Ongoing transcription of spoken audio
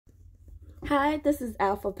Hi, this is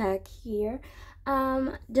Alpha Pack here.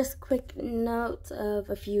 Just quick note of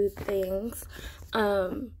a few things.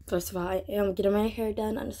 First of all, I am getting my hair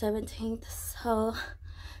done on the 17th, so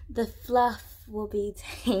the fluff will be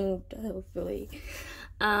tamed, hopefully.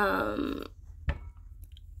 Like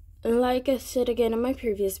I said again in my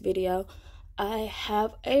previous video, I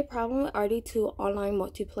have a problem with RD2 online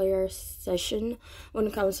multiplayer session when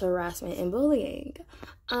it comes to harassment and bullying.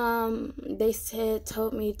 They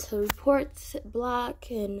told me to report,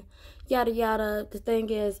 block, and yada yada. The thing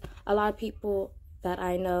is, a lot of people that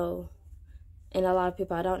I know and a lot of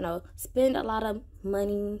people I don't know spend a lot of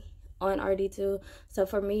money on RD2. So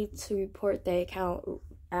for me to report the account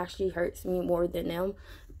actually hurts me more than them,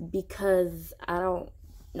 because I don't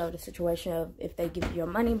know the situation of if they give you your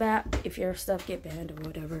money back, if your stuff get banned or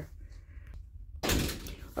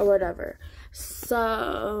whatever.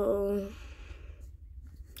 So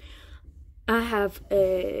I have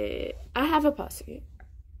a posse.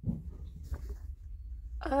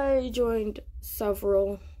 I joined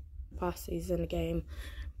several posses in the game,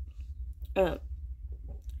 but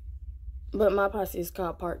my posse is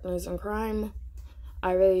called Partners in Crime.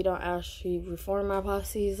 I really don't actually reform my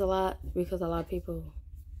posses a lot because a lot of people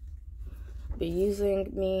be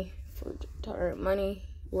using me to earn money,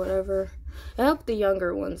 whatever. I help the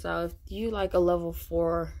younger ones out. If you like a level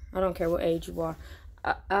 4, I don't care what age you are,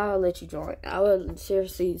 I'll let you join. I will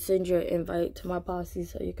seriously send you an invite to my posse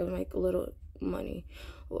so you can make a little money,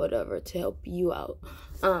 whatever, to help you out.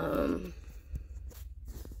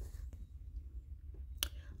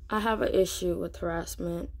 I have an issue with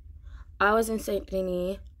harassment. I was in St.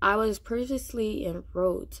 Denis. I was previously in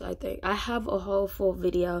Rhodes, I think. I have a whole full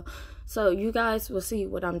video, so you guys will see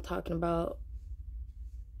what I'm talking about.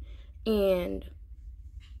 And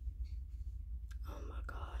oh my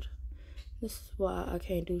god, this is why I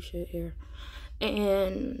can't do shit here.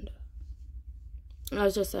 And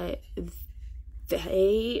let's just say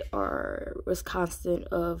they was constant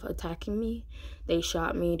of attacking me. They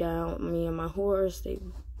shot me down, me and my horse. They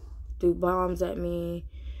threw bombs at me,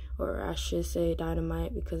 or I should say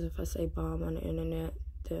dynamite, because if I say bomb on the internet,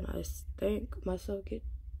 then I think myself get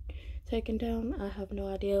taken down. I have no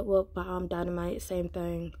idea. Well, bomb, dynamite, same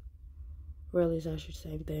thing. Really, it's actually the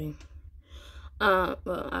same thing.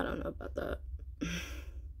 Well, I don't know about that.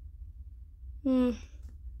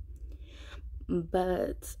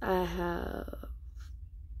 But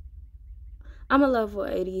I'm a level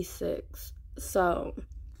 86, so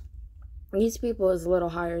these people is a little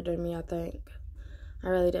higher than me, I think. I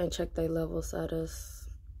really didn't check their level status.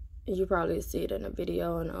 You probably see it in a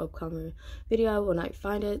video, in an upcoming video when I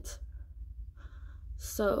find it.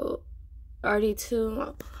 So,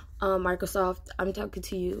 rd2, Microsoft, I'm talking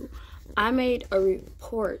to you. I made a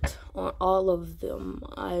report on all of them.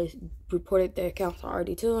 I reported their accounts on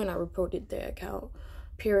rd2, and I reported their account,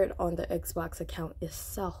 period, on the Xbox account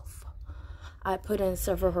itself. I put in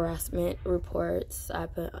several harassment reports. I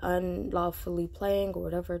put unlawfully playing, or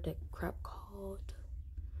whatever the crap called.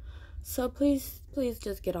 So please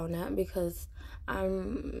just get on that, because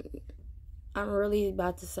I'm really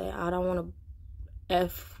about to say I don't want to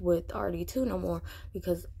F with rd2 no more,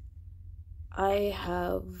 because I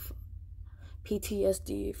have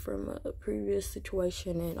PTSD from a previous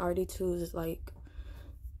situation, and rd2 is like,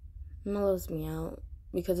 mellows me out,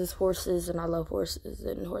 because it's horses and I love horses,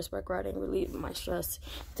 and horseback riding relieve my stress,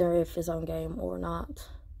 either if it's on game or not.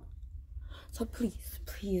 So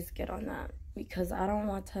please get on that, because I don't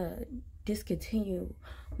want to discontinue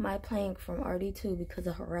my playing from rd2 because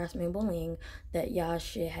of harassment and bullying that y'all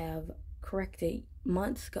should have corrected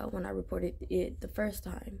months ago when I reported it the first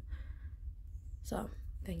time. So,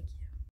 thank you.